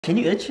Can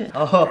you itch it?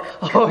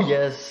 Oh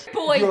yes.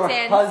 Boy, Your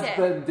Dan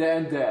husband,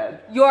 DanDan.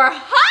 Your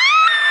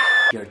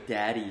Your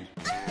daddy.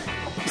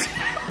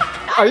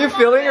 Are you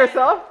feeling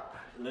yourself?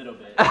 A little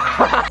bit.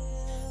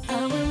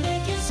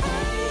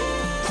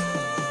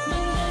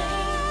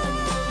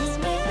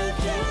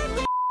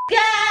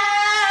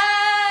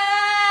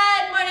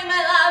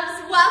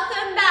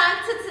 welcome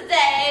back to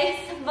today's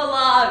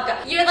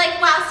vlog. You're like,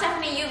 wow,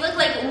 Stephanie, you look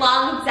like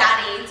Long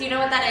Daddy. Do you know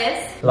what that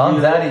is?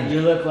 Long Daddy.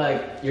 You look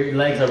like your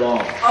legs are long.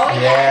 Oh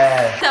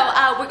yeah.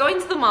 So we're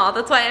going to the mall.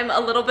 That's why I'm a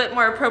little bit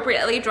more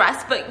appropriately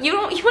dressed. But you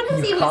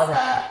wouldn't see me.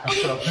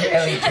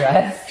 Appropriately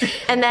dressed.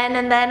 And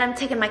then I'm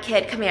taking my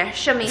kid. Come here,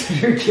 show me.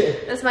 Your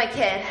kid. That's my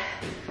kid.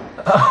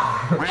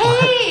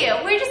 Hey,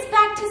 we're just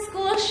back to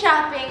school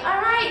shopping.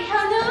 All right,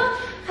 hello.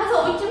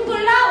 가서 옷 좀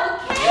골라,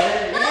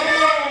 okay?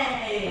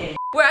 Hey.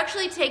 We're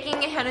actually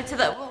taking Hannah to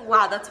the,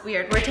 wow, that's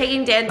weird. We're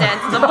taking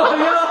DanDan to the mall. Oh,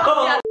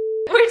 no. Yeah.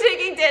 We're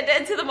taking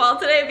DanDan to the mall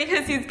today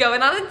because he's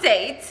going on a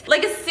date.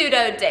 Like a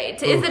pseudo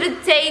date. Is it a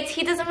date?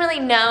 He doesn't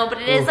really know,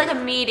 but it is like a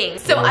meeting.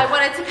 So I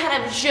wanted to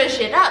kind of zhuzh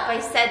it up. I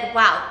said,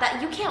 wow,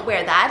 that you can't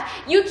wear that.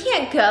 You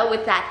can't go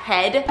with that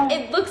head.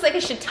 It looks like a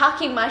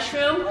shiitake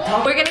mushroom.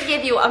 We're gonna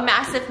give you a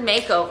massive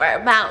makeover.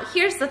 Now,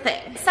 here's the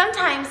thing.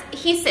 Sometimes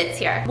he sits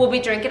here. We'll be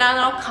drinking a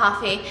little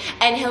coffee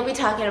and he'll be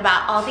talking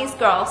about all these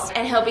girls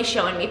and he'll be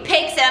showing me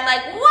pics and I'm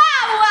like, wow,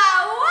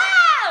 wow,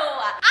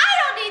 wow! I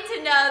don't need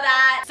to know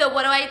that. So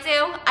what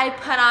do? I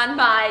put on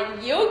my,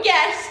 you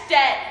guessed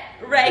it,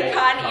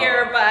 Raycon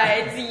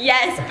earbuds.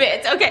 Yes,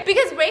 bitch. Okay,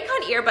 because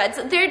Raycon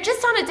earbuds, they're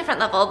just on a different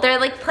level. They're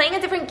like playing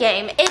a different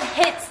game. It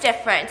hits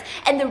different.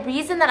 And the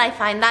reason that I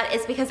find that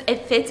is because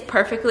it fits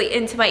perfectly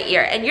into my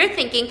ear. And you're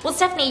thinking, well,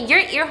 Stephanie, your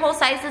ear hole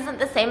size isn't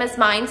the same as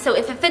mine, so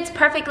if it fits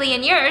perfectly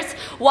in yours,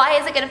 why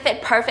is it gonna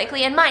fit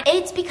perfectly in mine?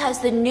 It's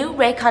because the new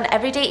Raycon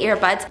everyday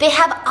earbuds, they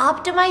have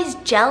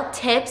optimized gel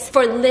tips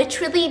for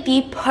literally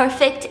the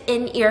perfect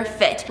in-ear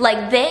fit.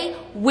 Like, they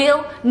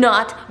will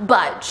not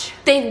budge.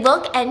 They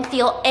look and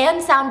feel and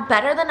sound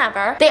better than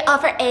ever. They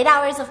offer 8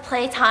 hours of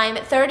playtime,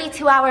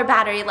 32-hour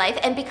battery life,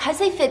 and because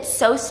they fit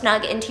so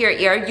snug into your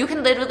ear, you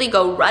can literally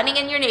go running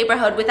in your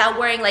neighborhood without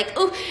worrying like,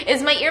 ooh,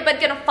 is my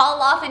earbud gonna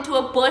fall off into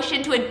a bush,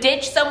 into a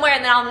ditch somewhere,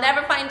 and then I'll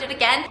never find it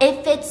again?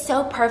 It fits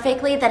so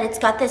perfectly that it's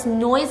got this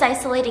noise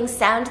isolating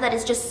sound that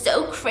is just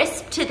so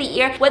crisp to the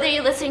ear. Whether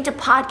you're listening to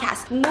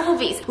podcasts,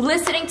 movies,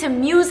 listening to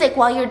music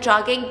while you're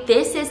jogging,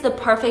 this is the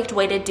perfect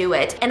way to do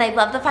it. And I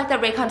love the fact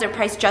that Raycons are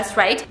priced just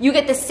right. You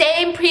get the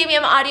same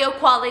premium audio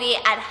quality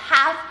at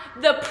half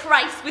the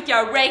price with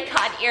your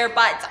Raycon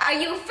earbuds. Are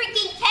you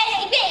freaking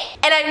kidding me?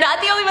 And I'm not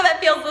the only one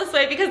that feels this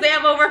way because they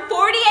have over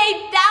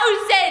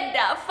 48,000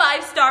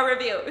 5-star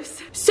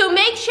reviews. So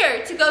make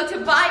sure to go to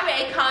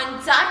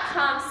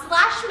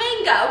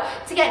buyraycon.com/mango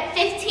to get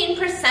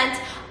 15%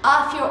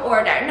 off your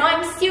order. No,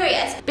 I'm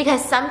serious.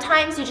 Because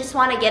sometimes you just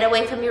want to get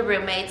away from your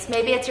roommates.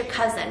 Maybe it's your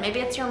cousin, maybe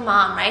it's your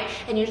mom, right?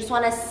 And you just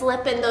want to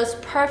slip in those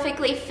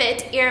perfectly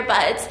fit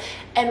earbuds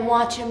and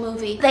watch a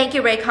movie. Thank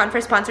you, Raycon, for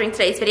sponsoring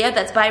today's video.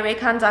 That's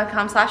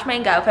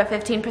buyraycon.com/mango for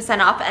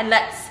 15% off. And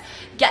let's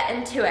get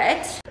into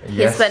it.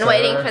 Yes, He's been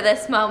waiting for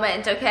this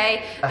moment,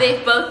 okay?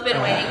 They've both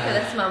been waiting for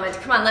this moment.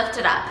 Come on, lift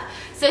it up.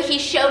 So he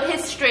showed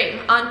his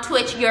stream on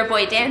Twitch, your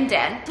boy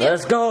DanDan.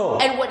 Let's go.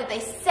 And what did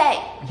they say?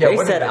 Yeah, they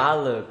said I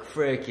look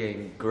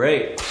freaking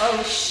great.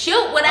 Oh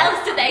shoot, what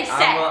else did they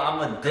say? I'm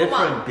a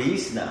different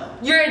beast now.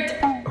 You're a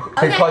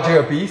They called you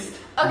a beast?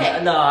 Okay.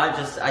 No, I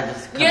just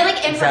you're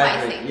like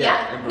improvising.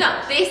 Yeah.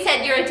 No, they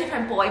said you're a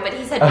different boy, but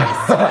he said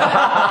beast.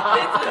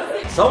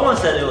 Someone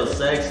said it was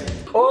sexy.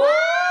 Oh!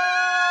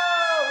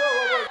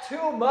 Whoa.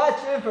 Too much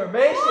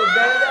information,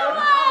 DanDan.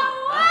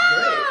 That's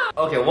great.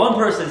 Okay, one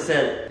person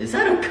said, is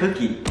that a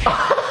cookie?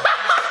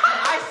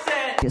 I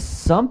said,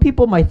 some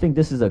people might think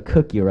this is a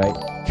cookie, right?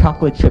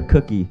 Chocolate chip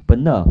cookie. But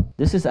no,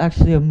 this is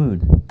actually a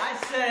moon. I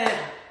said,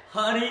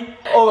 honey.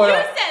 Oh, you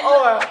said,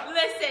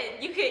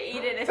 listen, you can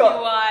eat it if you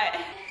want.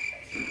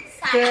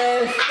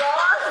 Sorry.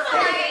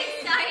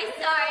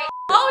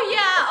 Oh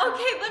yeah,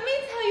 okay, let me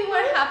tell you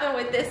what happened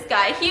with this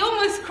guy. He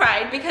almost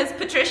cried because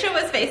Patricia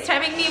was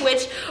FaceTiming me,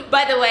 which,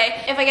 by the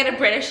way, if I get a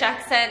British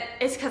accent,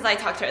 it's because I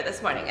talked to her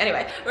this morning.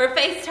 Anyway, we're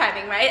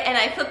FaceTiming, right? And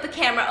I flipped the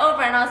camera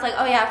over and I was like,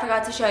 oh yeah, I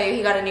forgot to show you,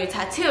 he got a new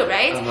tattoo,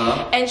 right?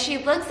 And she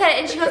looks at it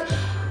and she goes,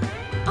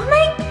 oh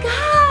my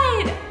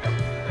God!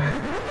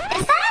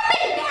 Is that a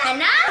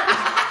banana?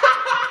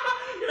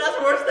 That's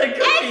worse than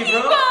cookie, and he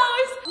bro.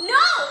 goes,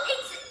 no,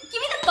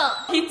 give me the phone.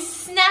 He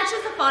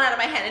snatches the phone out of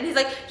my hand and he's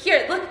like,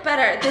 here, look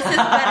better. This is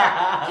better.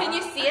 Can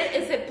you see it?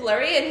 Is it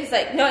blurry? And he's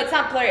like, no, it's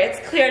not blurry. It's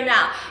clear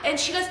now. And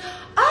she goes,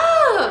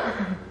 oh,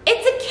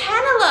 it's a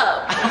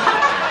cantaloupe.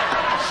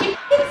 She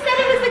said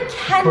it was a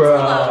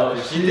cantaloupe.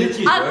 Bro, she did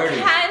you dirty.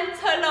 A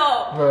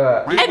cantaloupe.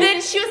 Bruh. And then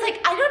she was like,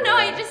 I don't know.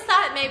 I just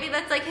thought maybe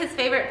that's like his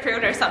favorite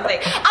fruit or something.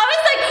 I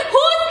was like,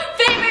 whose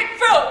favorite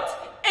fruit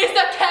is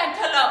the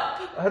cantaloupe?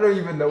 I don't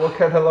even know what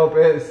cantaloupe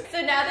is.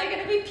 So now they're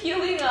gonna be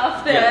peeling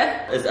off the...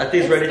 Yeah, I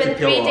think it's ready to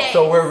peel off.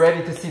 So we're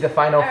ready to see the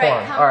final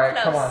form. Come Alright,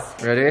 close. come on.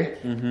 Ready?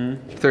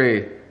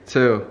 3,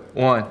 2,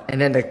 1.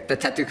 And then the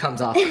tattoo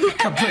comes off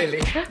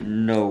completely.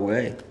 No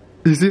way.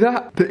 You see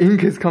that? The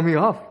ink is coming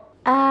off.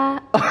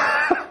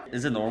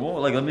 Is it normal?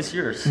 Like, let me see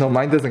yours. No,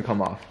 mine doesn't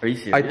come off. Are you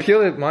serious? I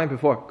peeled mine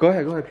before. Go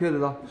ahead, peel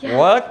it off.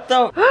 What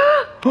the?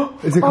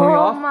 Is it coming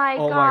off? Oh my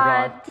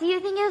god. Do you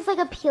think it was like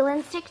a peel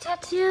and stick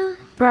tattoo?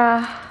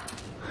 Bruh.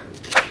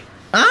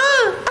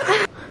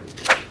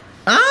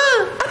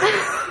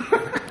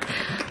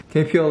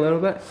 Can you peel a little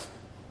bit?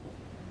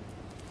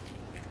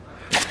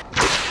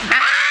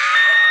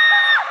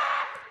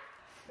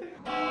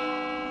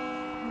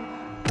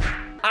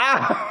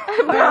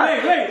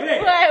 Wait.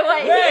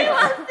 Wait. He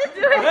wants to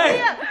do it.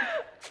 Wait.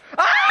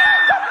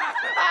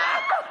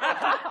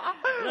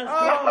 Let's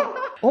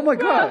go. Oh my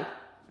god.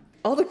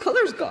 All the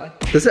color's gone.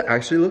 Does it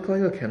actually look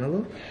like a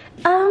cantaloupe?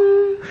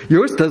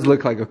 Yours does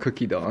look like a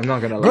cookie though, I'm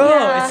not gonna lie. Bro,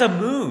 Yeah. it's a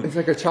moon. It's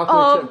like a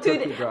chocolate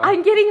chip cookie, bro.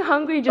 I'm getting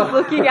hungry just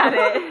looking at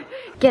it.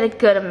 Get a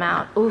good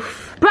amount.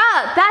 Oof.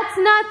 Bruh, that's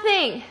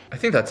nothing. I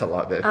think that's a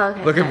lot, babe.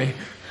 Okay, Look at fine. me.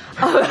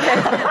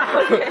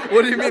 Okay.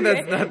 What do you mean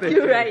that's nothing?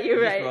 You're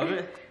right. Love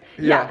it?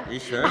 Yeah. You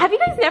sure? Have you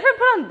guys never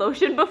put on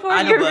lotion before?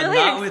 I know, You're but really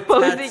not with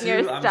exposing tattoo.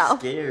 yourself. I'm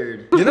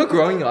scared. You know,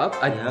 growing up,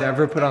 I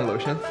never put on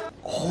lotion.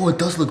 Oh, it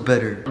does look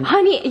better.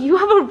 Honey, you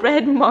have a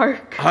red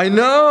mark. I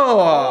know.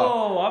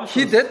 Oh, I'm so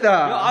He did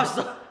that. Yo, I'm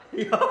so.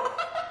 Yo.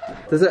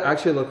 Does it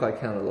actually look like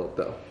cantaloupe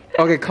though?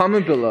 Okay,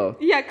 comment below.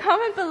 Yeah,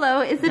 comment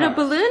below. Is it a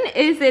balloon?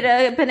 Is it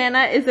a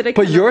banana? Is it a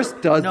But yours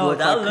does No, look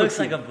that like looks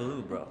cookie. like a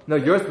blue, bro. No,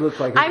 yours looks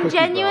like a I'm cookie,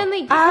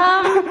 genuinely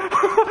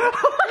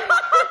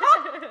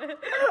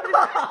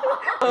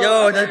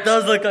Yo, that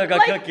does look like a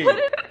cookie.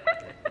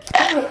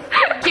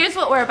 Here's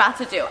what we're about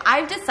to do.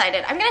 I've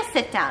decided I'm gonna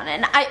sit down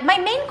and my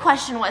main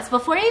question was,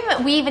 before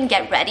we even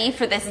get ready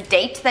for this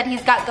date that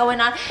he's got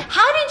going on,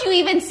 how did you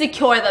even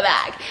secure the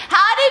bag?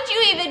 How did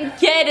you even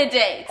get a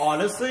date?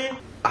 Honestly,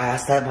 I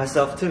asked that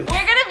myself too. We're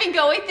gonna be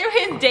going through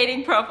his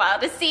dating profile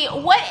to see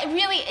what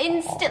really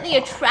instantly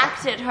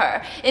attracted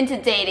her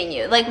into dating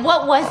you. Like,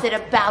 what was it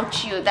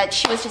about you that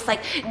she was just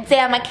like,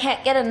 damn, I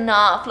can't get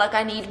enough, like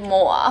I need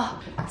more.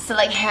 So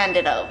like, hand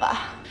it over.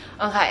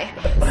 Okay,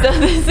 so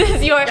this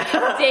is your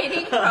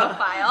dating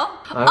profile.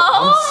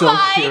 I'm so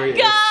my curious.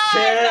 god!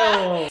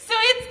 Chill. So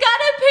it's got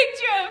a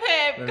picture of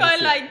him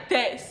going like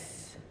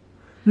this.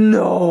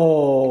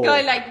 No.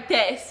 Going like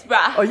this,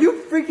 bruh. Are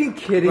you freaking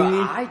kidding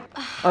me?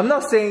 I'm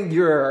not saying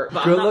you're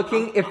But good I'm not-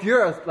 looking. If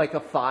you're like a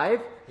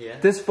 5, Yeah.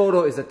 this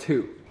photo is a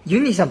 2. You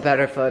need some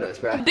better photos,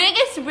 bro.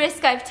 Biggest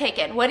risk I've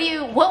taken. What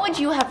would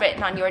you have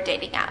written on your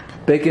dating app?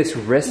 Biggest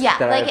risk Yeah,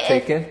 that like I've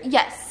taken?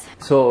 Yes.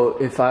 So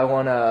if I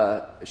want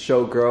to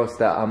show girls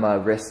that I'm a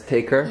risk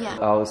taker, Yeah.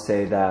 I would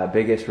say that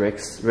biggest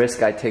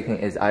risk I've taken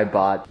is I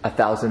bought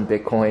 1,000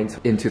 Bitcoins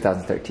in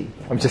 2013.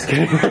 I'm just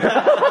kidding.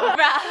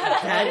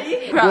 Bruh.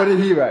 Daddy? Bruh. What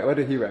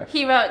did he write?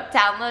 He wrote,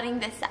 downloading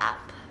this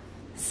app.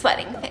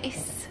 Sweating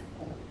face.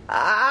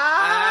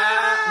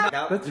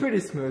 That's pretty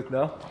smooth,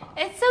 no?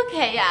 It's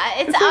okay, yeah.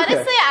 It's okay.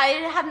 honestly,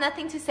 I have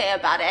nothing to say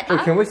about it. Wait,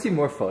 can we see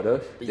more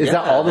photos? Is Yeah.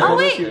 that all the Oh photos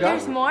wait, you got?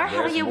 there's more? How do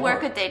There's you more.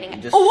 work a dating You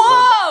app? just-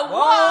 Whoa!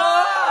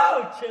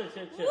 Whoa! Chill.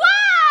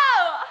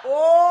 Whoa!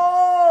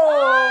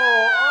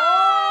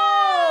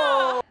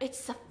 Oh!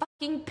 It's the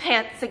fucking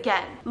pants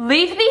again.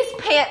 Leave these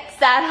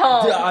pants at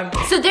home. Yeah,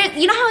 So there's,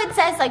 you know how it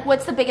says like,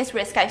 what's the biggest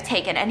risk I've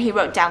taken? And he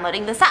wrote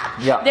downloading this app.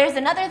 Yeah. There's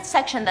another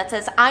section that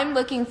says I'm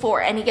looking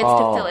for, and he gets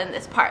to fill in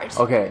this part.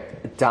 Okay,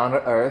 down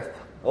to earth,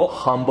 Oh.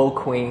 humble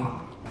queen,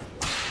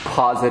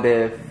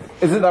 positive.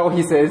 Isn't that what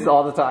he says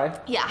all the time?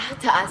 Yeah,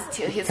 to us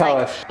too. He's Tell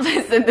like, us.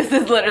 listen, this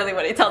is literally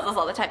what he tells us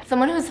all the time.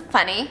 Someone who's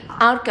funny,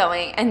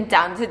 outgoing, and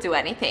down to do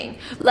anything.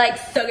 Like,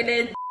 sucking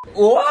it.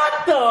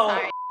 What the?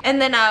 Sorry.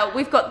 And then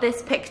we've got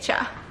this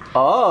picture.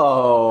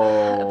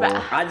 Oh.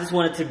 Bruh. I just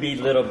wanted to be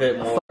a little bit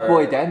more.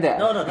 Boy, DanDan.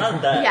 No,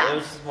 not that. Yeah. It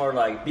was just more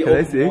like be Can I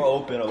open, see? more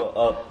open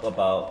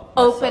about.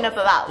 Open myself. up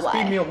about Just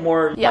what? be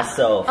more Yeah.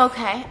 myself.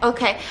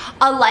 Okay.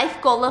 A life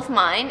goal of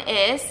mine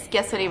is,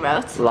 guess what he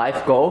wrote?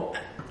 Life goal.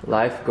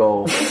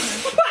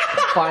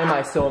 Find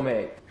my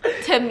soulmate.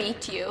 To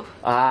meet you.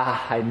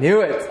 Ah, I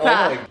knew it. Oh,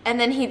 Bruh. my. And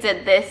then he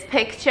did this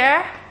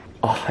picture.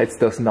 Oh, it's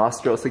those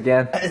nostrils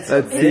again. It's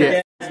Let's a see big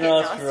it. ass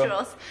nostril.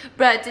 Nostrils.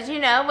 Bruh, did you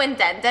know when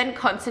DanDan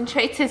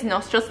concentrates, his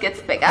nostrils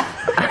gets bigger?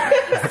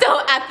 So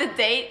at the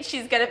date,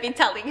 she's gonna be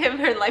telling him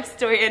her life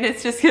story, and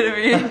it's just gonna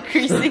be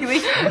increasingly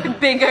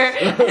bigger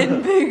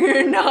and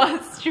bigger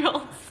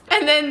nostrils.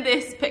 And then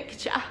this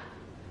picture.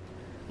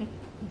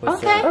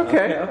 What's Okay. up?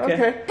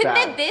 Okay. And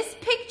then this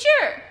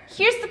picture.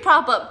 Here's the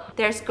problem.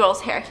 There's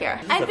girl's hair here.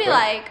 I'd be the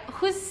like,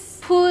 whose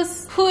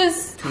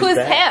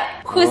that? hair?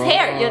 Whose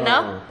hair, you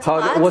know?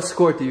 What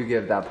score do you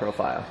give that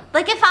profile?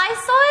 Like if I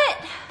saw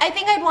it, I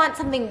think I'd want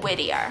something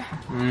wittier.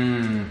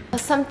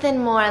 Something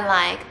more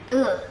like,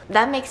 ugh,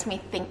 that makes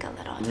me think a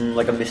little.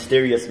 Like a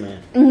mysterious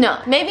man. No,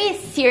 maybe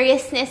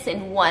seriousness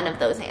in one of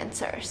those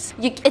answers.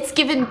 It's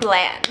given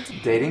bland.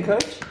 Dating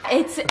coach?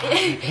 It's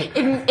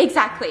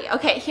exactly.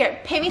 Okay, here,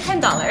 pay me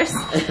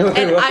 $10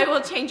 and I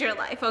will change your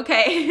life,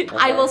 okay?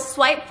 I will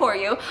swipe for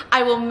you.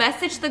 I will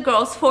message the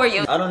girls for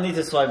you. I don't need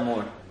to swipe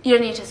more. You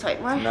don't need to swipe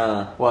more?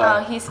 Nah. What?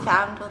 Oh, he's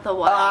found with a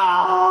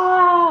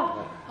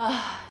what?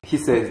 He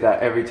says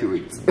that every 2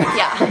 weeks.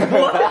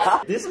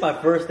 Yeah. This is my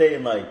first date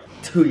in like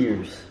 2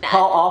 years.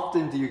 How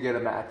often do you get a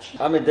match?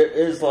 I mean, there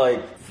is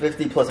like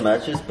 50 plus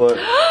matches, but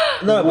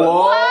no,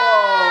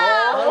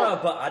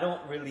 but I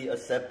don't really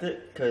accept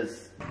it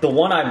because the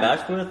one I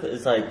matched with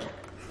is like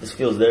just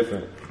feels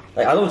different.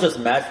 Like I don't just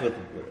match with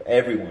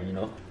everyone, you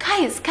know.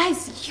 Guys, you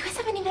guys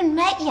haven't even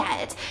met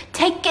yet.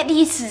 Take it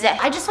easy.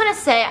 I just want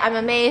to say I'm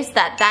amazed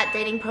that that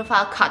dating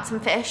profile caught some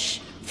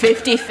fish.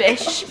 50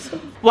 fish.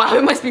 Wow,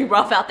 it must be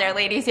rough out there,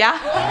 ladies, yeah?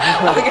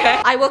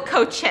 Okay. I will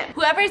coach him.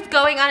 Whoever's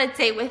going on a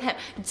date with him,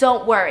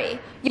 don't worry.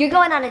 You're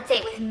going on a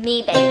date with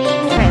me, baby.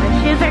 Okay,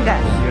 the shoes are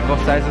good. Beautiful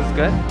size is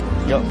good.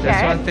 Yep. This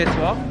Okay. one fits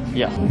well.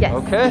 Yeah. Yes.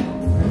 Okay.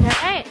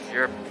 Alright.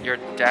 Your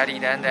daddy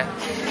DanDan.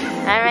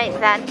 Alright,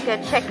 that's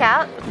good. Check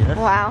out. Yes.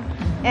 Wow.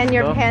 And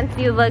your Go. pants,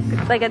 you look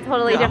like a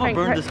totally Yeah, I'ma different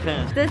burn this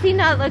pants. Does he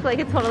not look like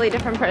a totally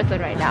different person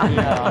right now?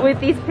 Yeah. With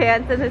these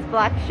pants and this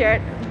black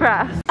shirt?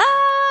 Bruh.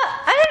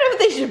 I don't know if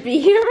they should be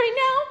here right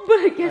now, but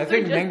I guess I think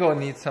we're just... Mango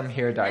needs some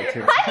hair dye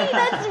too. Honey,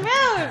 that's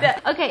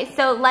rude. Okay,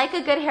 so like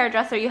a good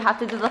hairdresser, you have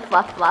to do the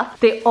fluff.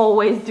 They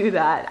always do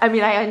that. I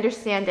mean, I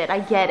understand it. I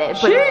get it.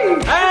 But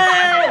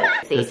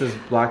See. This is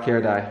black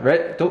hair dye.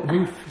 Right? Don't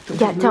move.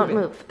 Don't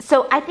move.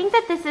 So I think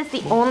that this is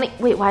the only...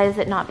 Wait, why is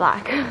it not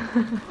black?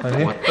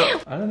 Honey,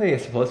 I don't think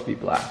it's supposed to be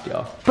black,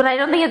 yo. But I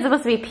don't think it's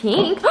supposed to be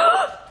pink.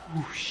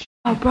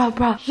 Oh, bro.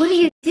 What are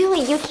you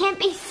doing? You can't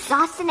be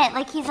saucing it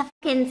like he's a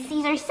fucking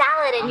Caesar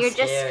salad and you're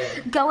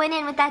just going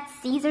in with that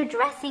Caesar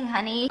dressing,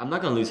 honey. I'm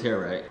not gonna lose hair,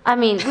 right? I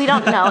mean, we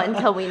don't know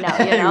until we know,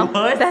 you know?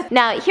 What?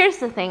 Now, here's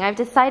the thing. I've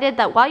decided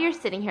that while you're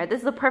sitting here, this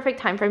is the perfect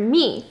time for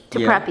me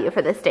to prep you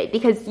for this date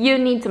because you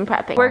need some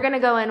prepping. We're gonna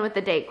go in with the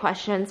date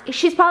questions.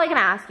 She's probably gonna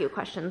ask you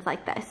questions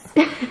like this.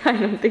 I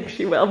don't think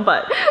she will,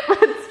 but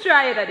let's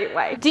try it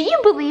anyway. Do you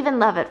believe in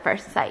love at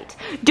first sight?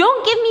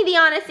 Don't give me the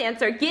honest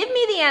answer. Give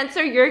me the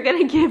answer you're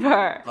gonna give her.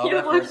 Love You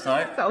at look first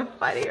sight? so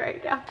funny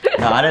right now.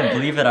 No, I didn't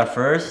believe it at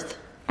first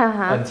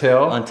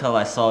Until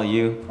I saw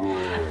you.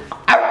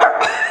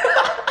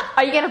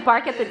 Are you gonna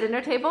bark at the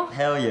dinner table?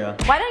 Hell yeah.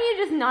 Why don't you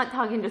just not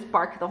talk and just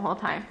bark the whole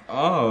time?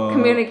 Oh.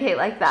 Communicate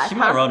like that. She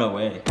might run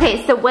away.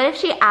 Okay, so what if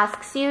she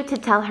asks you to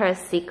tell her a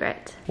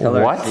secret? Tell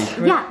her a What?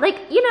 secret? Yeah, like,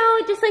 you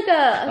know, just like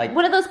a, Like-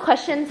 one of those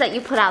questions that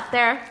you put out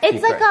there. It's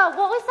Secret. like a,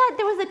 what was that?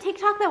 There was a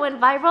TikTok that went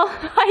viral.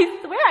 I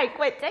swear I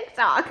quit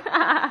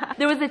TikTok.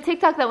 There was a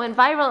TikTok that went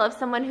viral of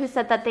someone who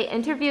said that they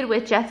interviewed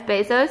with Jeff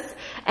Bezos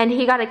and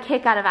he got a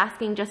kick out of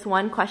asking just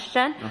one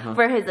question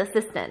for his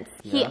assistants.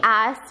 He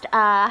asked,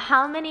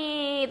 how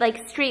many like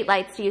street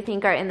lights do you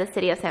think are in the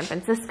city of San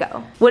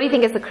Francisco? What do you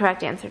think is the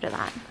correct answer to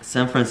that?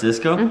 San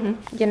Francisco? You know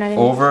what I mean?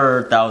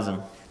 Over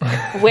 1,000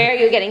 Where are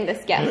you getting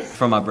this guess?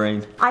 from my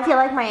brain. I feel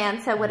like my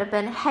answer would have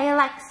been, hey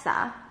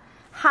Alexa,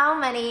 how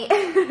many?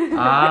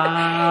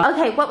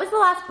 Okay, what was the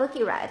last book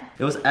you read?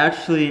 It was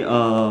actually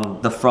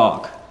The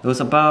Frog. It was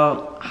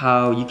about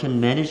how you can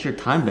manage your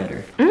time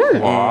better and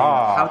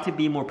how to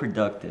be more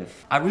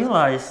productive. I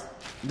realized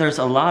there's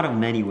a lot of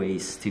many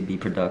ways to be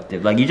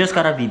productive. Like you just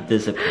gotta be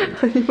disciplined.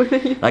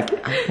 Like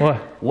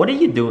what are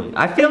you doing?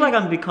 I feel like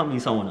I'm becoming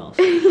someone else.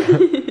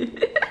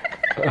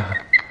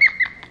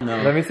 No.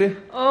 let me see.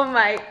 Oh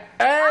my.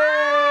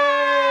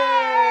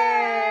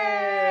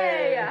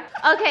 Hey!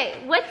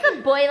 Okay, what's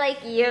a boy like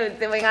you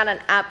doing on an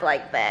app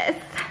like this?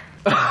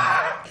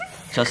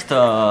 Just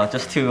to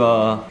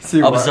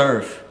See what?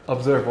 observe.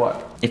 Observe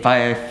what? If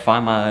I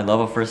find my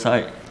love at first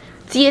sight.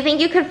 Do you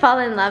think you could fall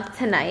in love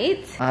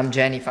tonight? I'm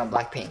Jenny from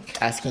Blackpink,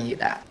 asking you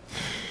that.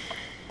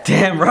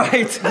 Damn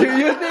right. Do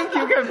you think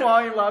you can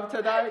fall in love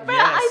tonight? Bro,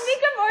 I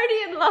think I'm already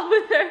in love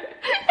with her.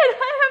 And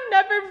I have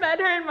never met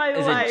her in my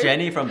Is life. it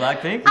Jenny from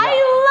Blackpink? I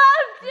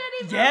love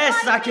Jenny from Yes,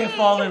 I can Blackpink.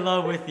 fall in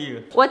love with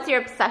you. What's your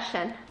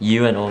obsession?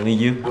 You and only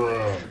you.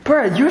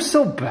 Bruh, you're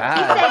so You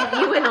bad. said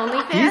you and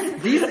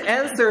OnlyFans? These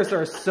answers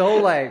are so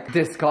like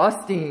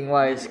disgusting.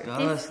 Like,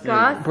 Disgusting.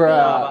 bruh.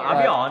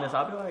 I'll be honest.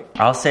 I'll be like.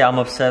 I'll say I'm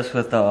obsessed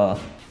with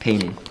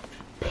painting.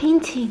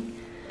 Painting.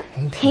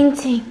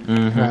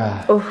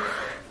 Bruh.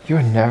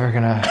 You're never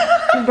gonna.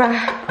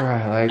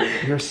 Bruh, like,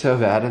 you're so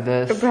bad at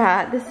this.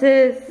 Bruh, this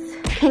is...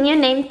 Can you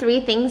name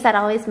 3 things that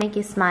always make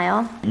you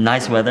smile?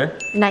 Nice weather.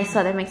 Nice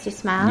weather makes you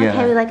smile? Yeah.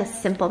 Okay, we like a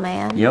simple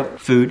man. Yep.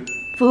 Food.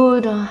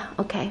 Food,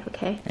 okay.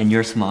 And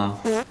your smile.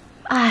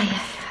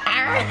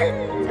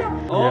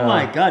 Oh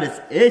my god, it's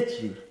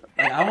itchy.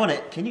 Like, I want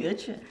it. Can you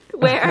itch it?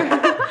 Where?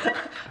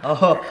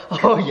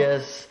 Oh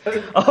yes.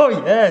 Oh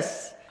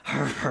yes.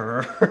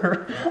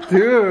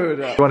 Dude.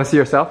 You wanna see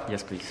yourself?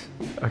 Yes, please.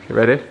 Okay,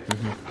 ready?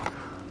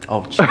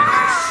 Oh Jesus.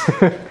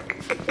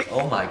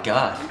 Oh my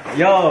god.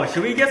 Yo,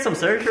 should we get some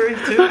surgery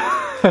too?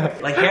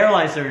 Like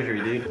hairline surgery,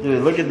 dude.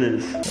 Dude, look at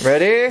this.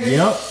 Ready?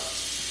 Yep.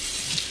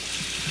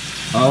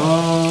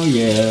 Oh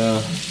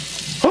yeah.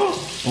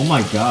 Oh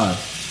my god.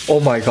 Oh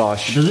my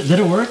gosh. Did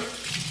it work?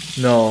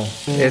 No.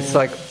 It's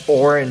like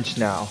orange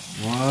now.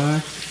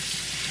 What?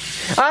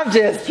 I'm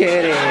just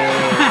kidding.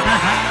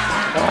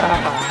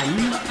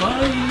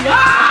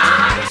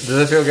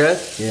 Does it feel good?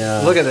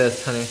 Yeah. Look at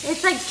this, honey.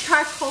 It's like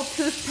charcoal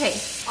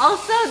toothpaste.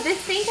 Also, this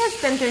sink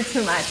has been through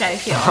too much, I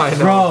feel. I know.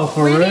 Bro,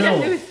 for We real. need a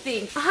new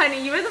sink.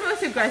 Honey, you are the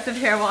most aggressive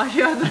hair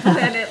washer on the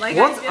planet. Like,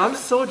 I'm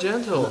so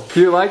gentle.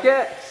 Do you like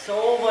it?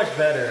 So much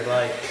better,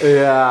 like.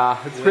 Yeah,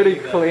 it's pretty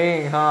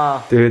clean,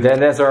 huh? Dude,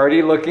 DanDan's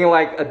already looking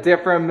like a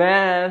different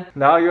man.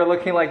 Now you're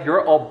looking like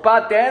you're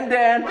Oppa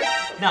DanDan.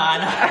 Nah,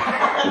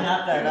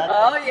 not that.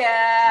 Oh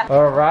yeah.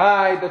 All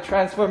right, the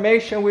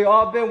transformation we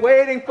all been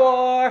waiting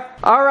for.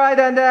 All right,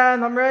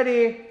 DanDan, I'm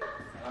ready.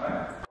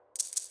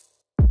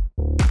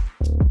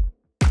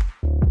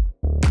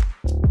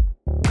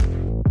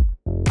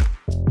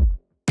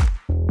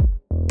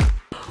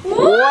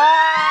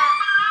 Wow!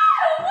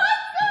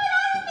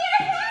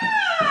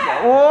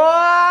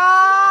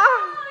 Wow!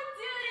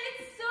 Dude,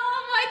 it's so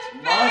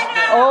much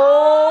better.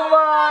 Oh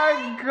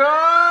my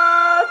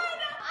god!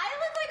 I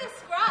look like a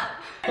scrub.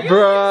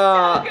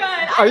 Bruh. so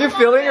good. Are you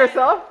feeling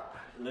yourself?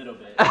 A little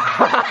bit.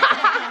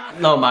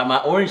 No,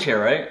 my orange hair,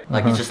 right?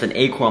 Like it's just an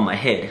acorn on my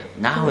head.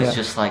 Now it's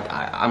just like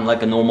I'm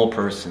like a normal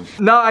person.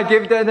 Now I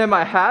give DanDan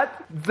my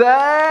hat.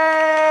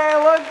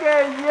 Dang! Look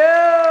at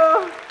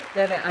you!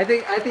 DanDan, I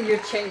think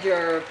you've changed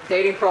your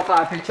dating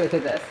profile picture to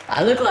this.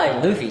 I look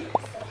like Luffy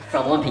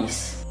from One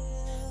Piece.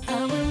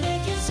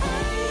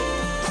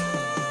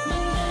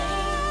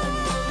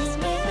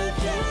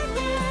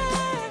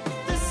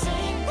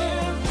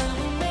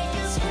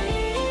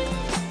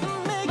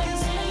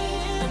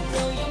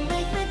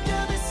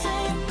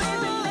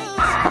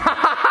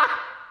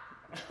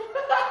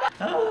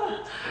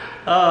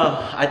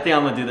 I think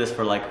I'm gonna do this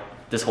for like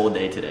this whole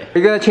day today. Are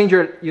you gonna change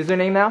your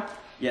username now?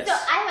 Yes. So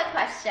I have a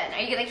question. Are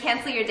you gonna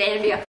cancel your date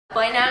and be a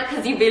boy now?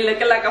 Because you've been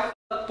looking like a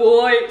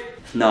boy.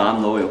 No,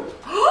 I'm loyal.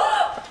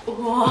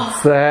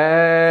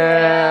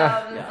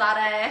 Damn.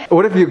 Sorry.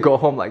 What if you go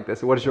home like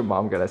this? What is your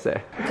mom gonna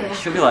say?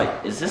 She'll be like,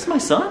 is this my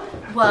son?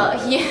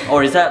 Well, yeah.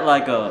 Or is that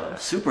like a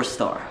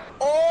superstar?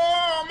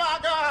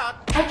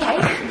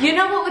 Okay. You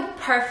know what would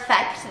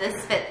perfect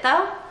this fit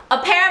though? A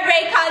pair of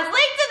Raycons,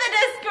 linked in the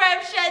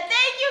description.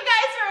 Thank you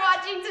guys for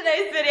watching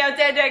today's video.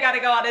 DanDan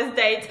gotta go on his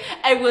date,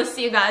 and we'll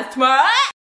see you guys tomorrow.